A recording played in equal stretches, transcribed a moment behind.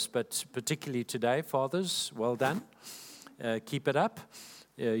but particularly today, fathers, well done. Keep it up.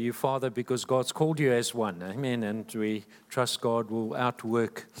 You father, because God's called you as one. Amen. And we trust God will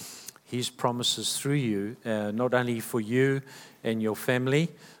outwork His promises through you, not only for you and your family,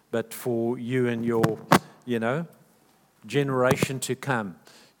 but for you and your, generation to come,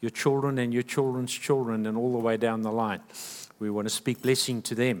 your children and your children's children, and all the way down the line. We want to speak blessing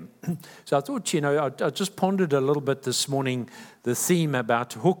to them. So I thought, I just pondered a little bit this morning the theme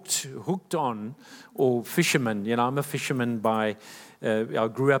about hooked on, or fisherman. I'm a fisherman by, I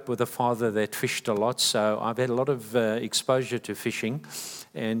grew up with a father that fished a lot, so I've had a lot of exposure to fishing.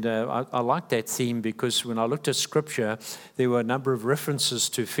 And I like that theme because when I looked at Scripture, there were a number of references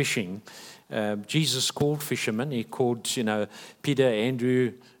to fishing. Jesus called fishermen. He called, Peter,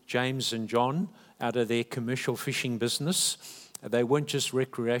 Andrew, James, and John out of their commercial fishing business. They weren't just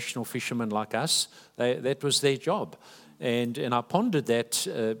recreational fishermen like us. That was their job. And I pondered that,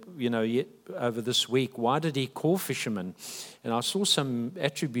 over this week. Why did he call fishermen? And I saw some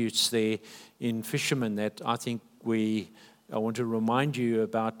attributes there in fishermen that I think I want to remind you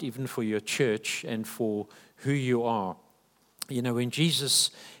about, even for your church and for who you are. When Jesus,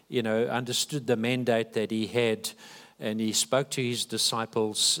 understood the mandate that he had, and he spoke to his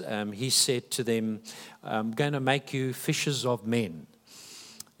disciples, he said to them, I'm going to make you fishers of men.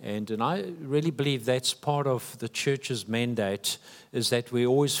 And I really believe that's part of the church's mandate, is that we're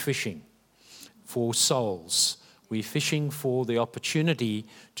always fishing for souls. We're fishing for the opportunity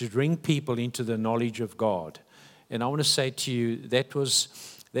to bring people into the knowledge of God. And I want to say to you,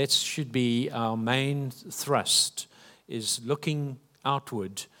 that should be our main thrust, is looking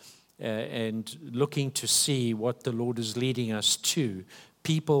outward and looking to see what the Lord is leading us to,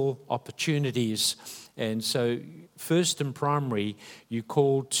 people, opportunities. And so first and primary, you're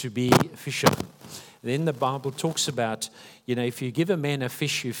called to be a fisherman. Then the Bible talks about, if you give a man a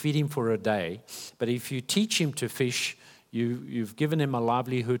fish, you feed him for a day. But if you teach him to fish, you've given him a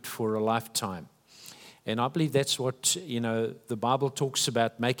livelihood for a lifetime. And I believe that's what, the Bible talks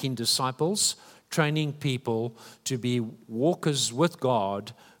about, making disciples, training people to be walkers with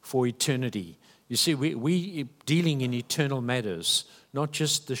God for eternity. You see, we're dealing in eternal matters, not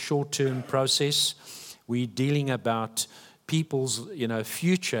just the short-term process. We're dealing about people's,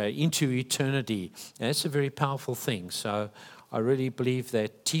 future into eternity. And that's a very powerful thing. So I really believe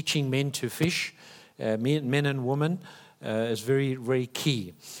that teaching men to fish, men and women, is very, very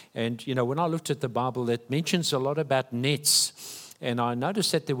key. And, when I looked at the Bible, it mentions a lot about nets. And I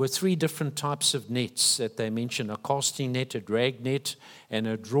noticed that there were 3 different types of nets that they mentioned: a casting net, a drag net, and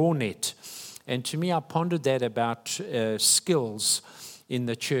a draw net. And to me, I pondered that about skills in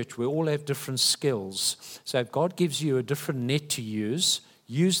the church. We all have different skills. So if God gives you a different net to use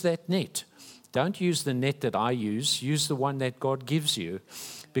that net. Don't use the net that I use the one that God gives you,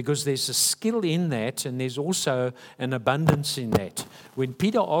 because there's a skill in that, and there's also an abundance in that. When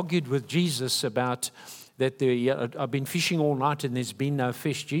Peter argued with Jesus about that I've been fishing all night and there's been no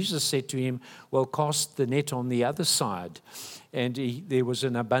fish, Jesus said to him, well, cast the net on the other side. And there was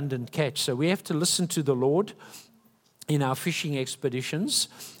an abundant catch. So we have to listen to the Lord in our fishing expeditions,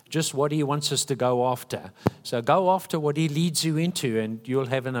 just what he wants us to go after. So go after what he leads you into, and you'll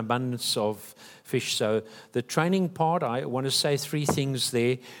have an abundance of fish. So the training part, I want to say 3 things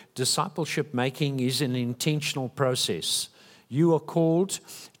there. Discipleship making is an intentional process. You are called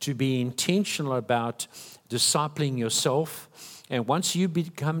to be intentional about discipling yourself. And once you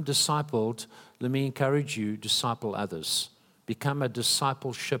become discipled, let me encourage you, disciple others. Become a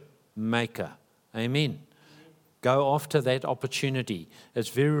discipleship maker. Amen. Go after that opportunity. It's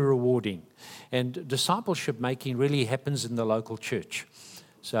very rewarding. And discipleship making really happens in the local church.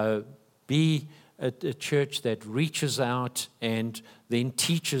 So be a church that reaches out and then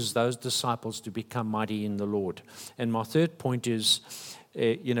teaches those disciples to become mighty in the Lord. And my third point is,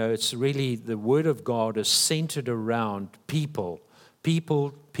 it's really the Word of God is centered around people.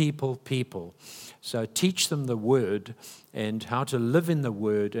 So teach them the Word and how to live in the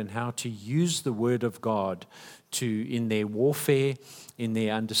Word and how to use the Word of God in their warfare, in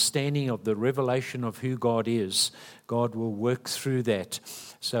their understanding of the revelation of who God is. God will work through that.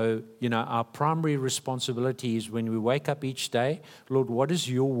 So, our primary responsibility is when we wake up each day, Lord, what is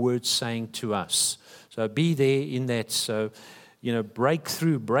your word saying to us? So be there in that. So, break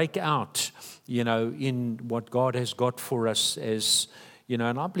through, break out, in what God has got for us as, and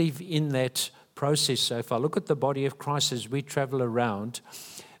I believe in that process. So if I look at the body of Christ as we travel around,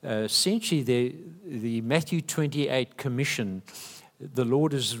 essentially the Matthew 28 commission, the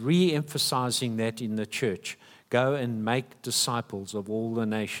Lord is re-emphasizing that in the church. Go and make disciples of all the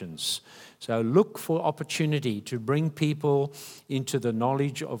nations. So look for opportunity to bring people into the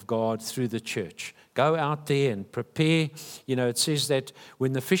knowledge of God through the church. Go out there and prepare. You know, it says that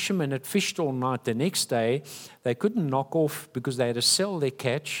when the fishermen had fished all night, the next day they couldn't knock off because they had to sell their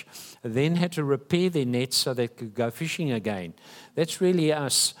catch, then had to repair their nets so they could go fishing again. That's really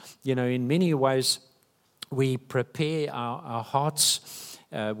us. You know, in many ways, we prepare our hearts.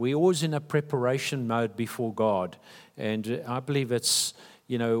 We're always in a preparation mode before God. And I believe it's,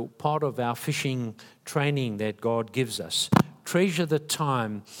 you know, part of our fishing training that God gives us. Treasure the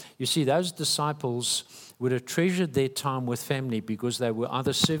time. You see, those disciples would have treasured their time with family because they were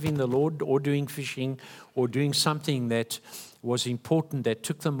either serving the Lord or doing fishing or doing something that was important that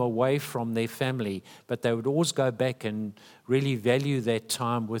took them away from their family. But they would always go back and really value that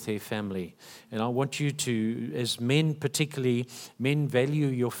time with their family. And I want you to, as men particularly, men value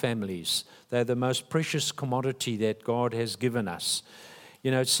your families. They're the most precious commodity that God has given us. You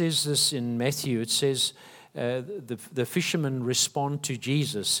know, it says this in Matthew. It says, the fishermen respond to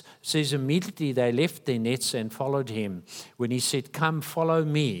Jesus. It says immediately they left their nets and followed him. When he said, "Come, follow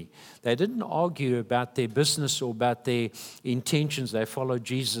me," they didn't argue about their business or about their intentions. They followed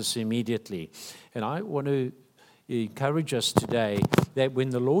Jesus immediately. And I want to encourage us today that when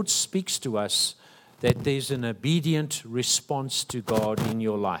the Lord speaks to us, that there's an obedient response to God in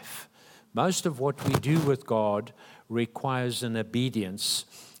your life. Most of what we do with God requires an obedience.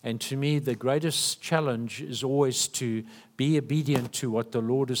 And to me, the greatest challenge is always to be obedient to what the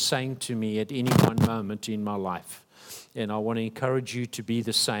Lord is saying to me at any one moment in my life. And I want to encourage you to be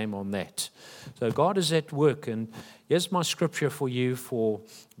the same on that. So God is at work. And here's my scripture for you for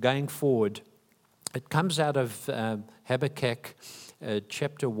going forward. It comes out of Habakkuk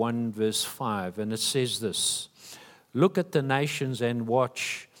chapter 1, verse 5. And it says this: "Look at the nations and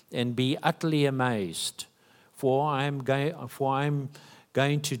watch and be utterly amazed. For I am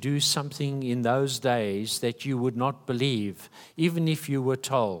going to do something in those days that you would not believe, even if you were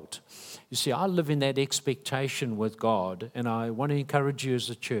told." You see, I live in that expectation with God, and I want to encourage you as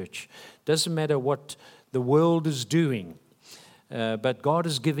a church. Doesn't matter what the world is doing, but God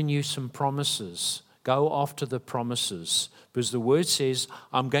has given you some promises. Go after the promises, because the word says,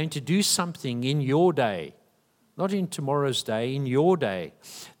 "I'm going to do something in your day." Not in tomorrow's day, in your day,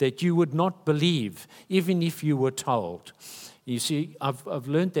 that you would not believe, even if you were told. You see, I've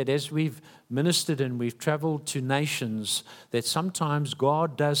learned that as we've ministered and we've traveled to nations, that sometimes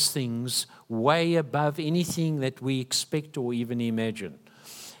God does things way above anything that we expect or even imagine.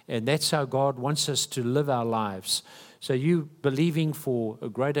 And that's how God wants us to live our lives. So you believing for a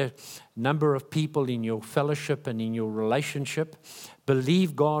greater number of people in your fellowship and in your relationship,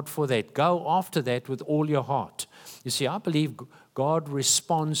 believe God for that. Go after that with all your heart. You see, I believe God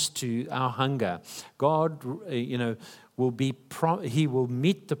responds to our hunger. God, He will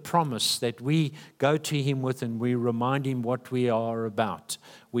meet the promise that we go to Him with, and we remind Him what we are about.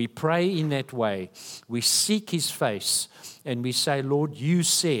 We pray in that way. We seek His face, and we say, "Lord, you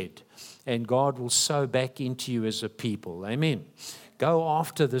said," and God will sow back into you as a people. Amen. Go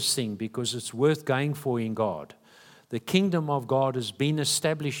after this thing because it's worth going for in God. The kingdom of God has been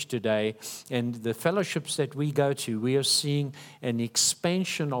established today, and the fellowships that we go to, we are seeing an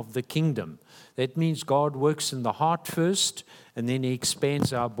expansion of the kingdom. That means God works in the heart first, and then He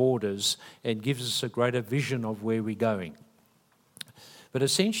expands our borders and gives us a greater vision of where we're going. But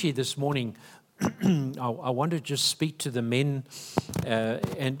essentially this morning, I want to just speak to the men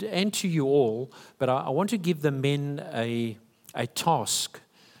and to you all, but I want to give the men a task.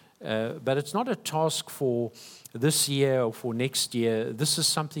 But it's not a task for this year or for next year. This is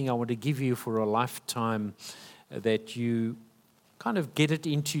something I want to give you for a lifetime, that you kind of get it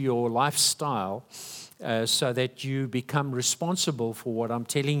into your lifestyle so that you become responsible for what I'm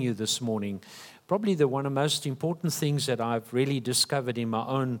telling you this morning. Probably one of the most important things that I've really discovered in my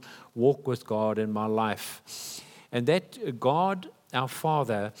own walk with God in my life. And that God, our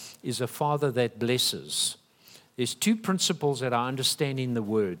Father, is a Father that blesses. There's two principles that I understand in the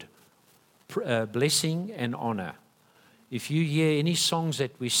Word: blessing and honor. If you hear any songs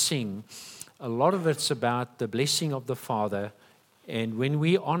that we sing, a lot of it's about the blessing of the Father, and when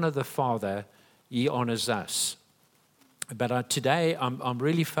we honor the Father, He honors us. But today I'm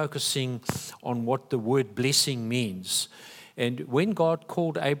really focusing on what the word blessing means. And when God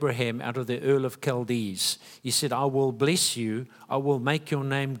called Abraham out of the Ur of Chaldees, He said, "I will bless you, I will make your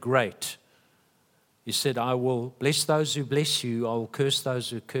name great." He said, "I will bless those who bless you, I will curse those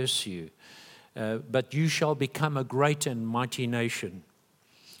who curse you. But you shall become a great and mighty nation."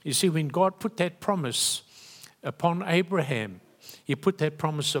 You see, when God put that promise upon Abraham, He put that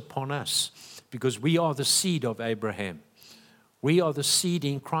promise upon us. because we are the seed of Abraham. We are the seed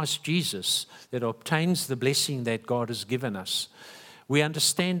in Christ Jesus that obtains the blessing that God has given us. We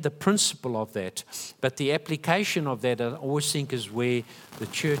understand the principle of that, but the application of that, I always think, is where the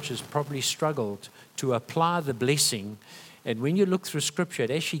church has probably struggled to apply the blessing. And when you look through Scripture,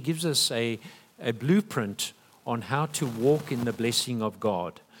 it actually gives us a blueprint on how to walk in the blessing of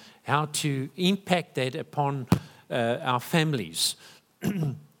God, how to impact that upon our families.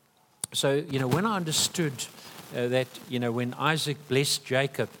 So, when I understood that, when Isaac blessed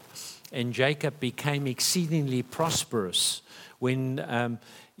Jacob and Jacob became exceedingly prosperous, when,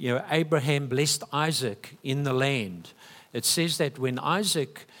 Abraham blessed Isaac in the land, it says that when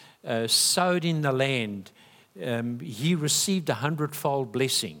Isaac sowed in the land, he received 100-fold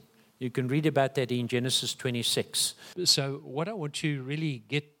blessing. You can read about that in Genesis 26. So what I want to really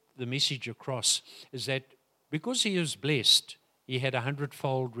get the message across is that because he was blessed, he had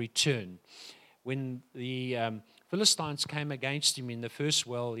 100-fold return. When the Philistines came against him in the first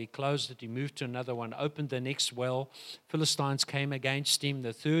well, he closed it, he moved to another one, opened the next well. Philistines came against him.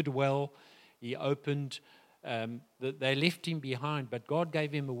 The third well he opened, they left him behind, but God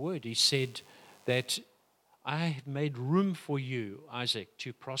gave him a word. He said that I have made room for you, Isaac,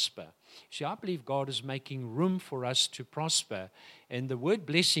 to prosper. See, I believe God is making room for us to prosper. And the word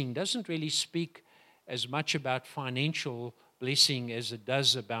blessing doesn't really speak as much about financial blessing as it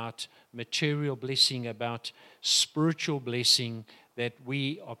does about material blessing, about spiritual blessing that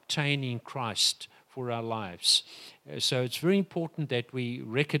we obtain in Christ for our lives. So it's very important that we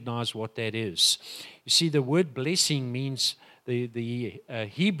recognize what that is. You see, the word blessing means the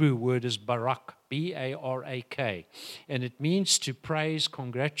Hebrew word is barak, B-A-R-A-K, and it means to praise,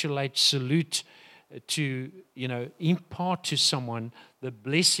 congratulate, salute, to impart to someone the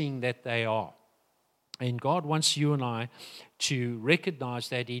blessing that they are. And God wants you and I to recognize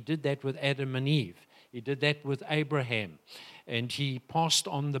that He did that with Adam and Eve. He did that with Abraham. And He passed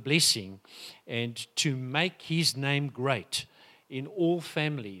on the blessing and to make His name great in all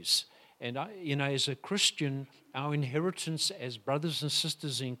families. And, as a Christian, our inheritance as brothers and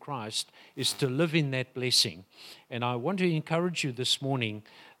sisters in Christ is to live in that blessing. And I want to encourage you this morning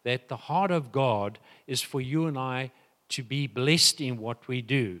that the heart of God is for you and I to be blessed in what we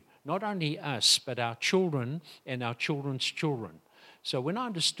do. Not only us, but our children and our children's children. So when I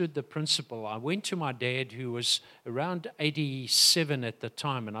understood the principle, I went to my dad, who was around 87 at the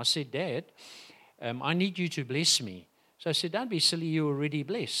time, and I said, Dad, I need you to bless me. So I said, don't be silly, you're already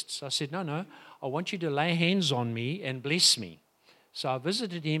blessed. So I said, no, I want you to lay hands on me and bless me. So I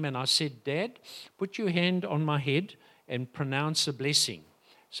visited him and I said, Dad, put your hand on my head and pronounce a blessing.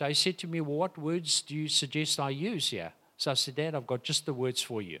 So he said to me, well, what words do you suggest I use here? So I said, Dad, I've got just the words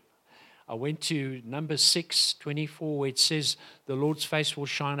for you. I went to Numbers 6:24, where it says, the Lord's face will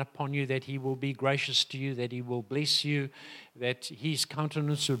shine upon you, that He will be gracious to you, that He will bless you, that His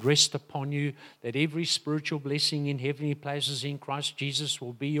countenance would rest upon you, that every spiritual blessing in heavenly places in Christ Jesus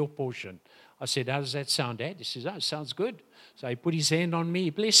will be your portion. I said, how does that sound, Dad? He says, it sounds good. So he put his hand on me, he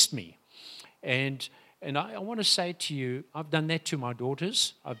blessed me. And I want to say to you, I've done that to my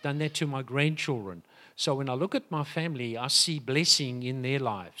daughters. I've done that to my grandchildren. So when I look at my family, I see blessing in their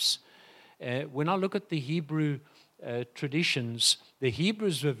lives. When I look at the Hebrew traditions, the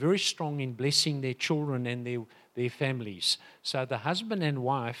Hebrews were very strong in blessing their children and their families. So the husband and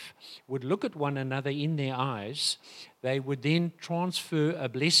wife would look at one another in their eyes. They would then transfer a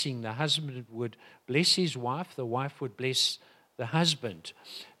blessing. The husband would bless his wife. The wife would bless the husband.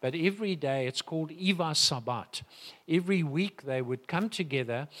 But every day, it's called Iva Sabbat. Every week they would come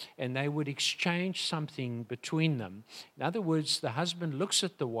together and they would exchange something between them. In other words, the husband looks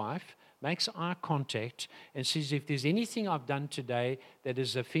at the wife, makes eye contact, and says, if there's anything I've done today that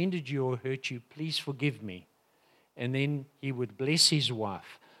has offended you or hurt you, please forgive me. And then he would bless his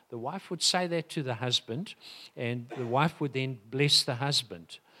wife. The wife would say that to the husband, and the wife would then bless the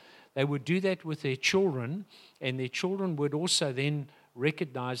husband. They would do that with their children, and their children would also then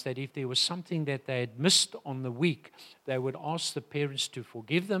recognize that if there was something that they had missed on the week, they would ask the parents to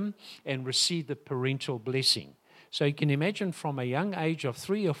forgive them and receive the parental blessing. So you can imagine from a young age of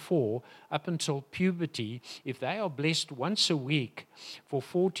 3 or 4 up until puberty, if they are blessed once a week for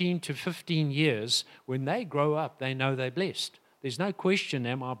 14 to 15 years, when they grow up, they know they're blessed. There's no question,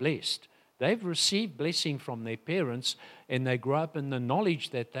 am I blessed? They've received blessing from their parents, and they grow up in the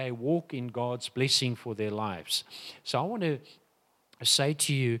knowledge that they walk in God's blessing for their lives. So I want to say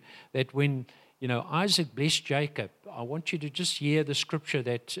to you that when Isaac blessed Jacob, I want you to just hear the scripture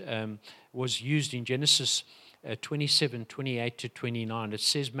that was used in Genesis 27:28 to 29. It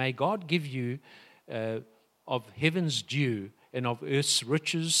says, may God give you of heaven's dew and of earth's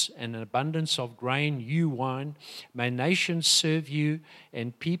riches and an abundance of grain, new wine. May nations serve you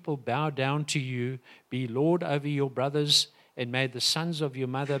and people bow down to you. Be Lord over your brothers, and may the sons of your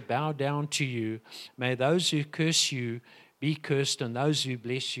mother bow down to you. May those who curse you be cursed, and those who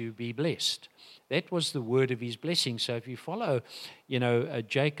bless you be blessed. That was the word of his blessing. So if you follow,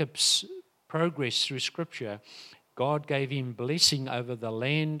 Jacob's progress through Scripture, God gave him blessing over the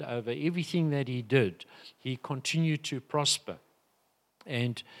land, over everything that he did. He continued to prosper.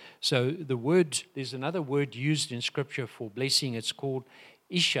 And so there's another word used in Scripture for blessing. It's called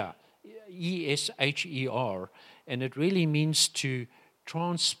Isher, E-S-H-E-R, and it really means to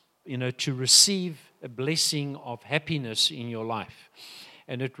receive a blessing of happiness in your life.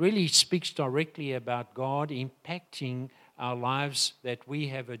 And it really speaks directly about God impacting our lives, that we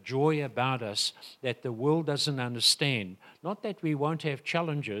have a joy about us that the world doesn't understand. Not that we won't have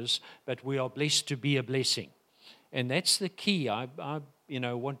challenges, but we are blessed to be a blessing. And that's the key. I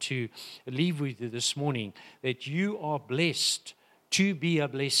want to leave with you this morning, that you are blessed to be a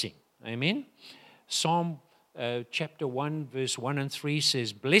blessing. Amen? Psalm chapter 1, verse 1 and 3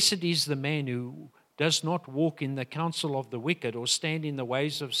 says, "Blessed is the man who does not walk in the counsel of the wicked, or stand in the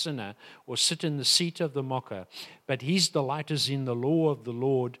ways of sinner, or sit in the seat of the mocker. But his delight is in the law of the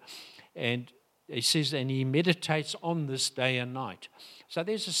Lord." And he says, and he meditates on this day and night. So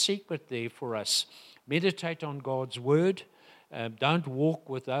there's a secret there for us. Meditate on God's word. Don't walk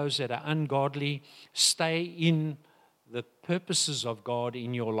with those that are ungodly. Stay in the purposes of God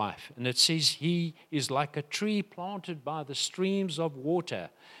in your life. And it says he is like a tree planted by the streams of water,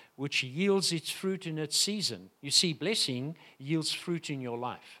 which yields its fruit in its season. You see, blessing yields fruit in your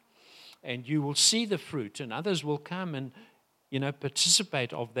life. And you will see the fruit, and others will come and,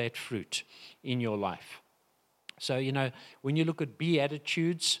 participate of that fruit in your life. So, when you look at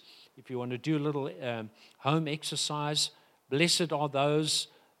Beatitudes, if you want to do a little home exercise, blessed are those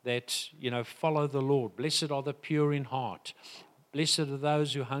that, follow the Lord. Blessed are the pure in heart. Blessed are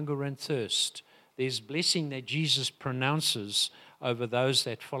those who hunger and thirst. There's blessing that Jesus pronounces over those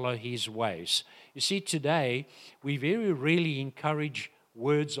that follow his ways. You see, today, we very rarely encourage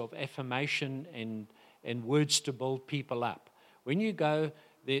words of affirmation and words to build people up. When you go,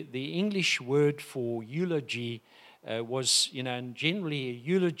 the English word for eulogy was, and generally a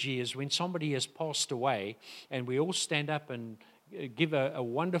eulogy is when somebody has passed away, and we all stand up and give a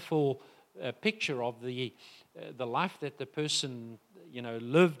wonderful picture of the life that the person,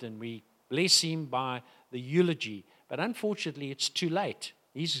 lived, and we bless him by the eulogy. But unfortunately, it's too late.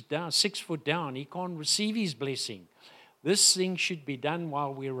 He's down 6 foot down. He can't receive his blessing. This thing should be done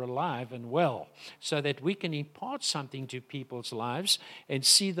while we're alive and well, so that we can impart something to people's lives and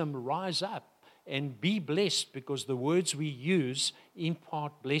see them rise up and be blessed, because the words we use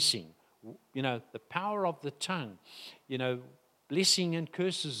impart blessing. The power of the tongue, blessing and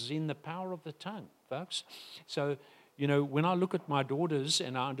curses is in the power of the tongue, folks. So, when I look at my daughters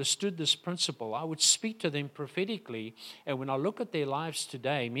and I understood this principle, I would speak to them prophetically. And when I look at their lives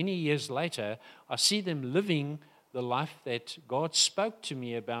today, many years later, I see them living the life that God spoke to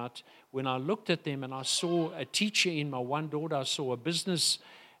me about. When I looked at them and I saw a teacher in my one daughter, I saw a business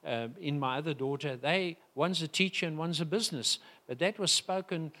in my other daughter. One's a teacher and one's a business. But that was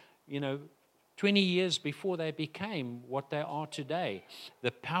spoken, 20 years before they became what they are today.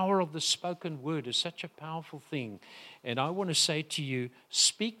 The power of the spoken word is such a powerful thing. And I want to say to you,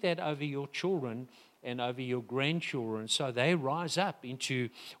 speak that over your children and over your grandchildren, so they rise up into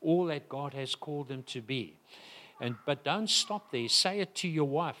all that God has called them to be. But don't stop there. Say it to your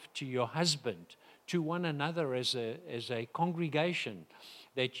wife, to your husband, to one another as a congregation,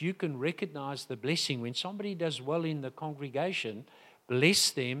 that you can recognize the blessing. When somebody does well in the congregation, bless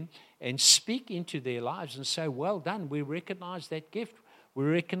them and speak into their lives and say, well done, we recognize that gift. We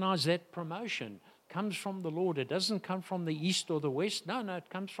recognize that promotion comes from the Lord. It doesn't come from the east or the west. No, it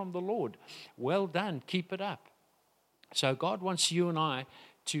comes from the Lord. Well done, keep it up. So God wants you and I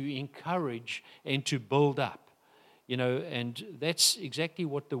to encourage and to build up. And that's exactly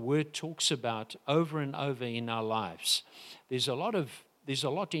what the word talks about over and over in our lives. There's a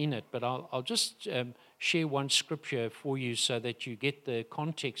lot in it, but I'll just share one scripture for you so that you get the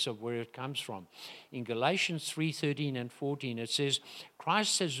context of where it comes from. In Galatians 3:13 and 14, it says,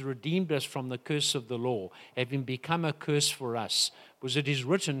 Christ has redeemed us from the curse of the law, having become a curse for us. Because it is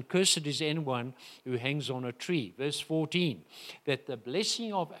written, cursed is anyone who hangs on a tree. Verse 14, that the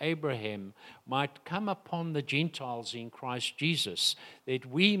blessing of Abraham might come upon the Gentiles in Christ Jesus, that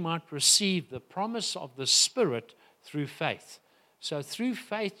we might receive the promise of the Spirit through faith. So through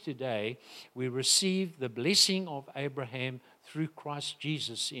faith today, we receive the blessing of Abraham through Christ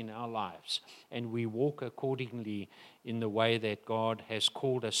Jesus in our lives, and we walk accordingly in the way that God has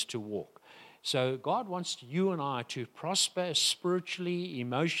called us to walk. So God wants you and I to prosper spiritually,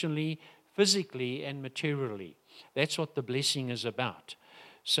 emotionally, physically, and materially. That's what the blessing is about.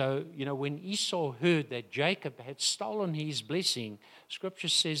 So, when Esau heard that Jacob had stolen his blessing, Scripture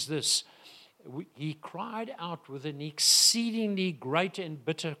says this, he cried out with an exceedingly great and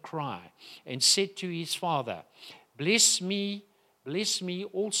bitter cry and said to his father, bless me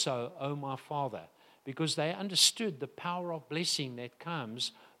also, O my father, because they understood the power of blessing that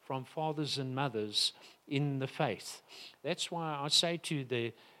comes from fathers and mothers in the faith. That's why I say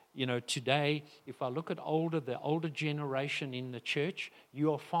to today, if I look at the older generation in the church,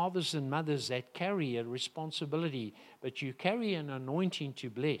 you are fathers and mothers that carry a responsibility, but you carry an anointing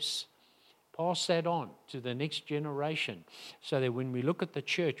to bless. Pass that on to the next generation so that when we look at the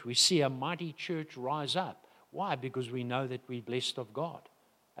church, we see a mighty church rise up. Why? Because we know that we're blessed of God.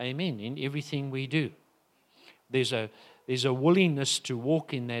 Amen. In everything we do. There's a willingness to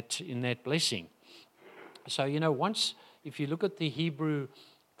walk in that blessing. So, if you look at the Hebrew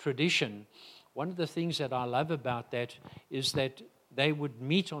tradition, one of the things that I love about that is that they would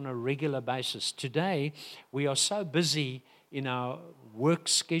meet on a regular basis. Today, we are so busy in our work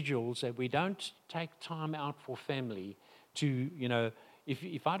schedules that we don't take time out for family to,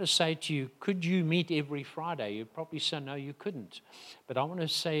 if I were to say to you, could you meet every Friday? You'd probably say, no, you couldn't. But I want to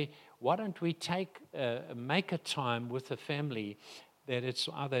say, why don't we make a time with the family that it's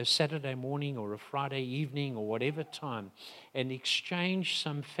either a Saturday morning or a Friday evening or whatever time, and exchange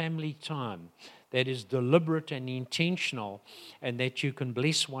some family time that is deliberate and intentional, and that you can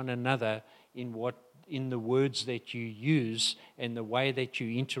bless one another in the words that you use and the way that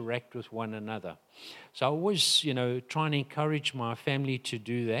you interact with one another. So I always, try and encourage my family to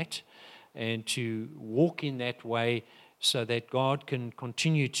do that and to walk in that way so that God can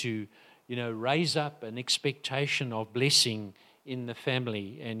continue to, raise up an expectation of blessing in the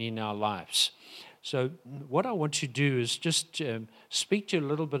family and in our lives. So what I want to do is just speak to you a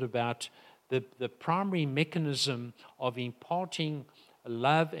little bit about the primary mechanism of imparting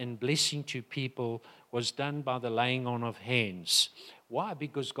love and blessing to people was done by the laying on of hands. Why?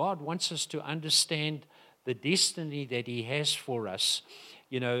 Because God wants us to understand the destiny that He has for us,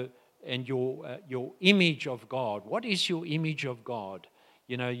 and your image of God. What is your image of God?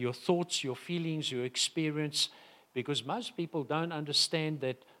 Your thoughts, your feelings, your experience, because most people don't understand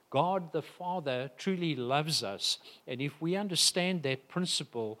that God the Father truly loves us. And if we understand that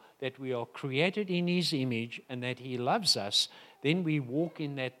principle, that we are created in His image and that He loves us, then we walk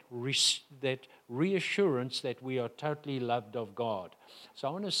in that reassurance that we are totally loved of God. So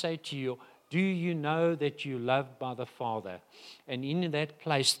I want to say to you, do you know that you're loved by the Father? And in that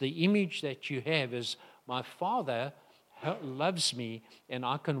place, the image that you have is, my Father loves me, and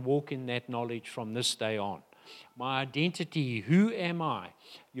I can walk in that knowledge from this day on. My identity, who am I?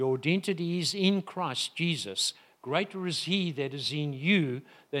 Your identity is in Christ Jesus. Greater is He that is in you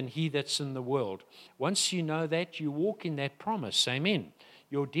than he that's in the world. Once you know that, you walk in that promise. Amen.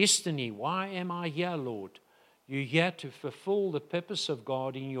 Your destiny, why am I here, Lord? You're here to fulfill the purpose of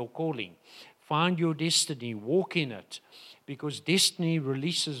God in your calling. Find your destiny, walk in it, because destiny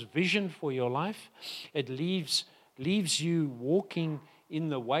releases vision for your life. It leaves you walking in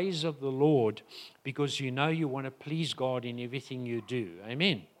the ways of the Lord, because you know you want to please God in everything you do.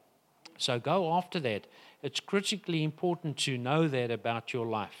 Amen. So go after that. It's critically important to know that about your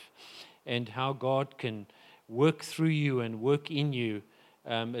life and how God can work through you and work in you.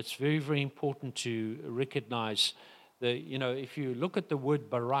 It's very, very important to recognize if you look at the word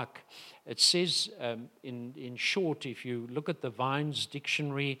Barak, it says in short, if you look at the Vine's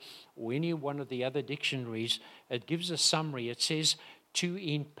dictionary or any one of the other dictionaries, it gives a summary. It says to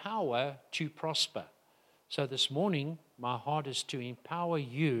empower to prosper. So this morning, my heart is to empower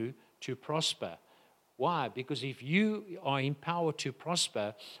you to prosper. Why? Because if you are empowered to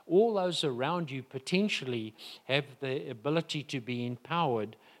prosper, all those around you potentially have the ability to be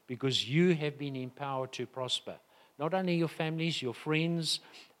empowered because you have been empowered to prosper. Not only your families, your friends,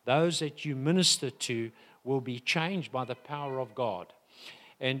 those that you minister to will be changed by the power of God.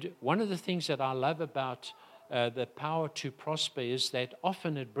 And one of the things that I love about the power to prosper is that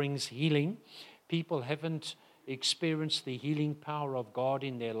often it brings healing. People haven't experienced the healing power of God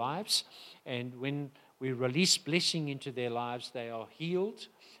in their lives. And when we release blessing into their lives, they are healed.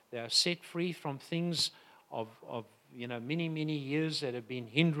 They are set free from things of many, many years that have been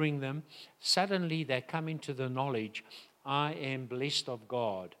hindering them. Suddenly they come into the knowledge, I am blessed of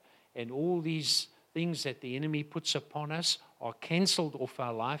God. And all these things that the enemy puts upon us are cancelled off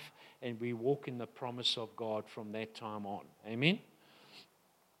our life, and we walk in the promise of God from that time on. Amen?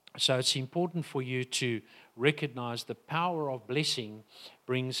 So it's important for you to recognize the power of blessing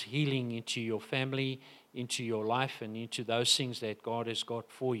brings healing into your family, into your life, and into those things that God has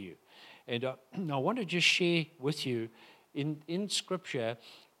got for you. And I want to just share with you, in Scripture,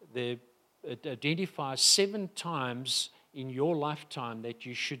 it identifies 7 times in your lifetime that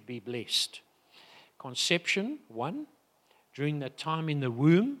you should be blessed. Conception, 1. During the time in the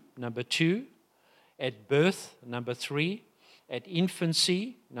womb, number 2. At birth, number 3. At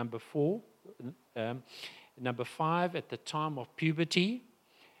infancy, number 4. Number 5, at the time of puberty.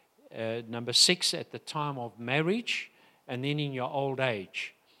 Number 6, at the time of marriage. And then in your old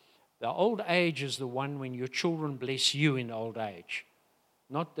age. The old age is the one when your children bless you in old age.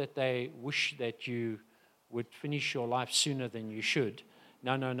 Not that they wish that you would finish your life sooner than you should.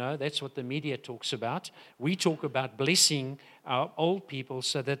 No. That's what the media talks about. We talk about blessing our old people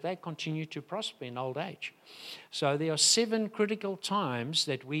so that they continue to prosper in old age. So there are 7 critical times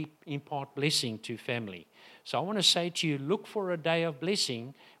that we impart blessing to family. So I want to say to you, look for a day of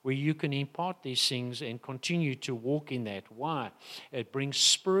blessing where you can impart these things and continue to walk in that. Why? It brings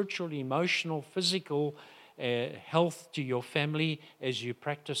spiritual, emotional, physical health to your family as you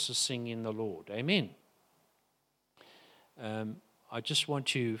practice this thing in the Lord. Amen. I just want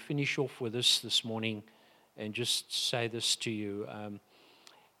to finish off with this morning and just say this to you.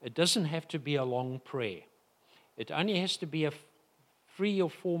 It doesn't have to be a long prayer. It only has to be a 3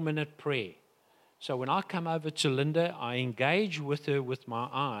 or 4 minute prayer. So when I come over to Linda, I engage with her with my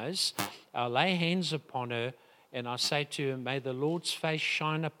eyes. I lay hands upon her and I say to her, may the Lord's face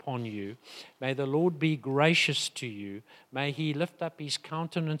shine upon you. May the Lord be gracious to you. May He lift up His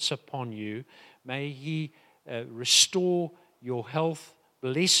countenance upon you. May He restore your health,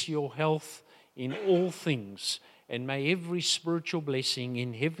 bless your health in all things. And may every spiritual blessing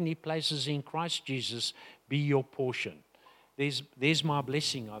in heavenly places in Christ Jesus be your portion. There's my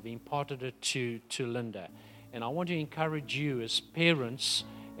blessing. I've imparted it to Linda. And I want to encourage you as parents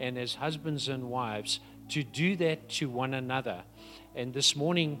and as husbands and wives to do that to one another. And this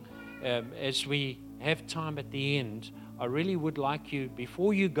morning, as we have time at the end, I really would like you,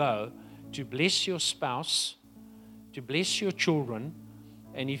 before you go, to bless your spouse, to bless your children,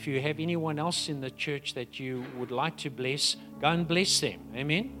 and if you have anyone else in the church that you would like to bless, go and bless them.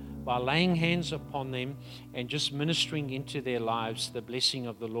 Amen? By laying hands upon them and just ministering into their lives the blessing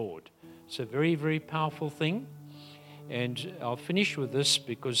of the Lord. It's a very, very powerful thing. And I'll finish with this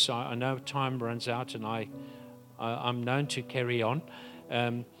because I know time runs out and I'm known to carry on.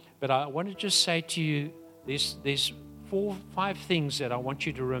 But I want to just say to you, there's 4, 5 things that I want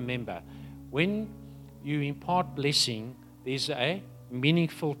you to remember. When you impart blessing, there's a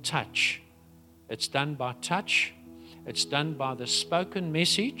meaningful touch. It's done by touch. It's done by the spoken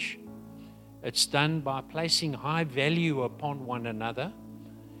message. It's done by placing high value upon one another.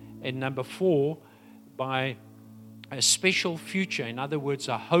 And number 4, by a special future. In other words,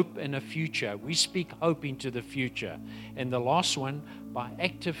 a hope and a future. We speak hope into the future. And the last one, by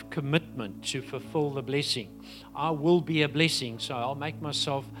active commitment to fulfill the blessing. I will be a blessing, so I'll make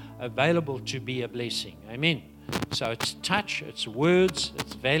myself available to be a blessing. Amen. So it's touch, it's words,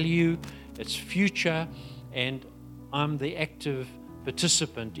 it's value, it's future, and I'm the active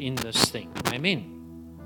participant in this thing. Amen.